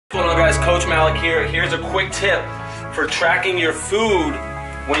Coach Malik here. Here's a quick tip for tracking your food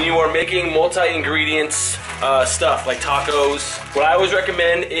when you are making multi-ingredients stuff like tacos. What I always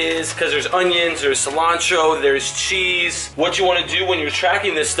recommend is, because there's onions, there's cilantro, there's cheese, what you want to do when you're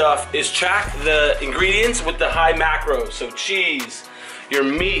tracking this stuff is track the ingredients with the high macros. So cheese, your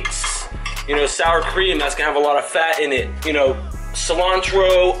meats, you know, sour cream, that's gonna have a lot of fat in it, you know,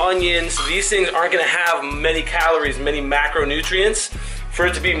 cilantro, onions, these things aren't gonna have many calories, many macronutrients for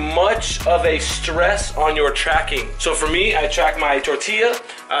it to be much of a stress on your tracking. So for me, I track my tortilla,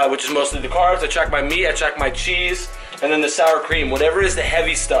 which is mostly the carbs, I track my meat, I track my cheese, and then the sour cream, whatever is the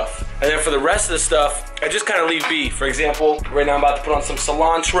heavy stuff. And then for the rest of the stuff, I just kind of leave be. For example, right now I'm about to put on some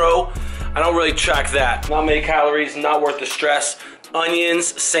cilantro. I don't really track that. Not many calories, not worth the stress. Onions,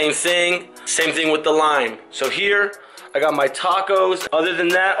 same thing with the lime. So here, I got my tacos. Other than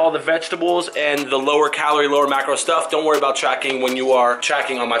that, all the vegetables and the lower calorie, lower macro stuff, don't worry about tracking when you are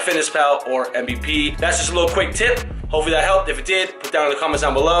tracking on MyFitnessPal or MVP. That's just a little quick tip. Hopefully that helped. If it did, put down in the comments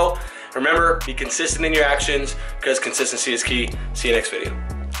down below. Remember, be consistent in your actions because consistency is key. See you next video.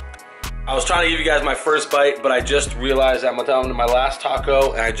 I was trying to give you guys my first bite, but I just realized I'm down to my last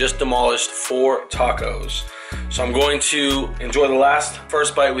taco and I just demolished 4 tacos. So I'm going to enjoy the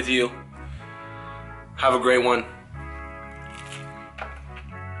first bite with you. Have a great one.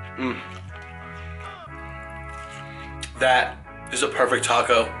 That is a perfect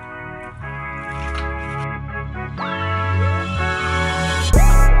taco.